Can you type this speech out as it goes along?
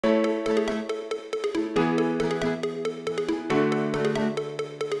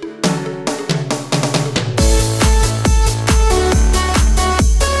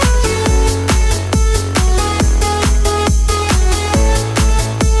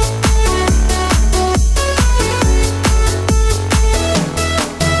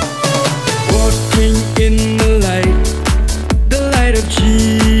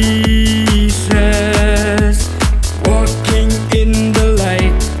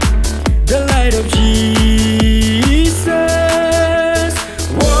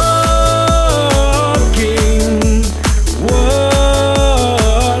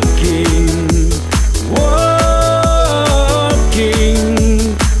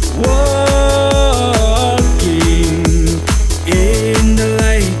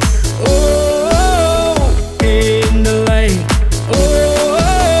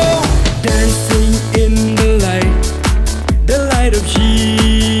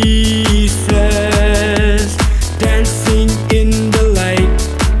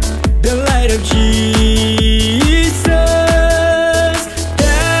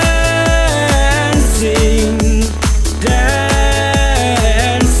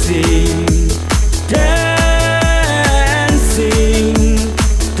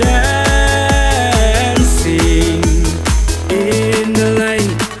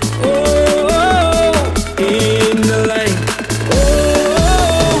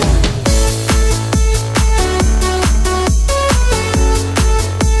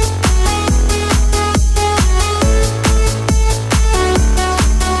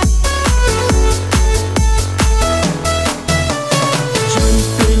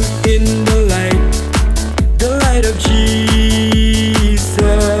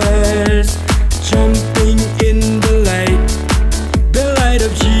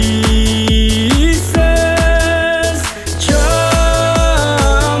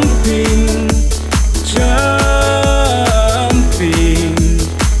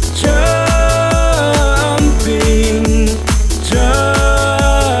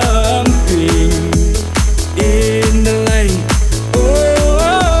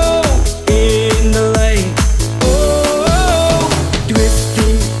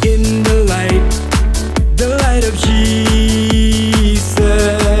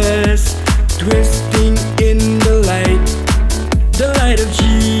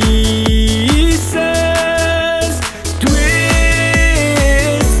Jesus, twisting,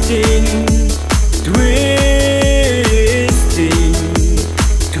 twisting,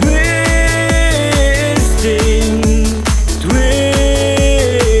 twisting, twisting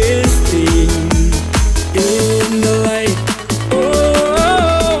in the light.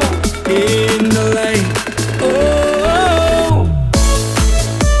 Oh, in the light. Oh.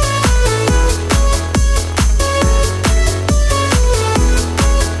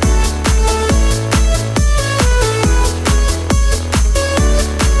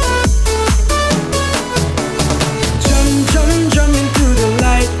 Jump into the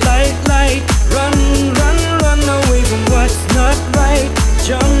light, light, light. Run, run, run away from what's not right.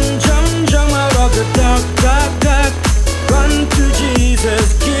 Jump out of the dark, dark, dark. Run to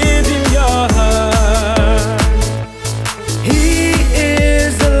Jesus, give him your heart. He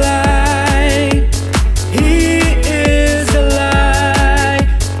is the light. He is the light.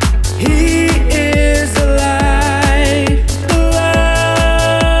 He is the light. The light.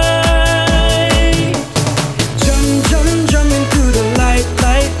 Jump into the light,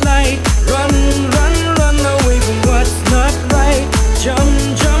 light, light. Run, run, run away from what's not right. Jump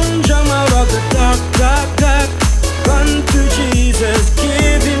out of the dark, dark, dark. Run to Jesus,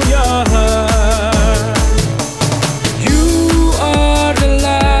 give him your heart. You are the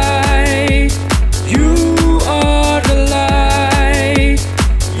light. You are the light.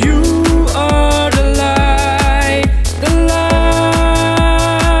 You are the light. The light.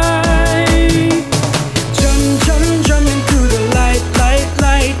 Jump into the light, light,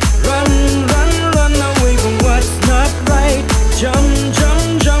 light. Run, run, run away from what's not right. Jump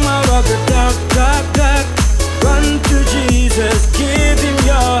out of the dark, dark, dark. Run to Jesus, give him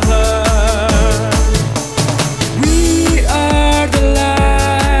your heart. We are the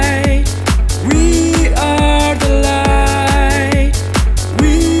light. We are the light.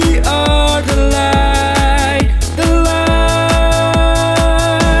 We are the light. The light.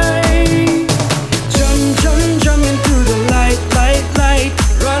 Jump into the light, light, light.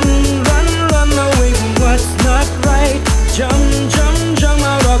 Run, run, run away from what's not right. Jump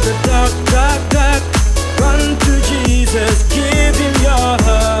out of the dark, dark, dark. Run to Jesus, give him your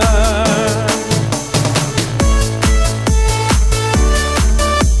heart.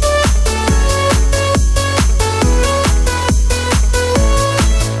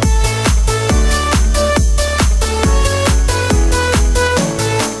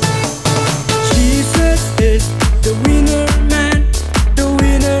 Jesus is the winner man, the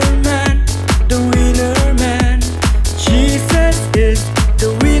winner man, the winner man. Jesus is the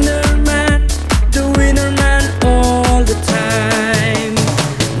winner man, the winner man all the time.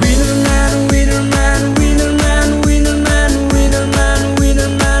 Winner man, winner man, winner man, winner man, winner man, winner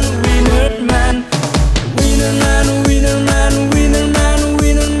man, winner man. Winner man, winner man, winner man,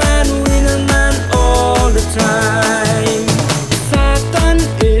 winner man, winner man all the time. Satan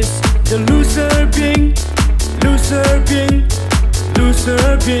is the loser being, loser being,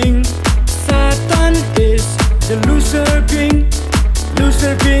 loser being. Satan is the loser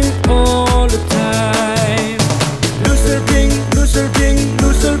being all the time. Loser being, loser being,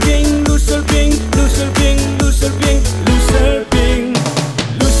 loser being, loser being.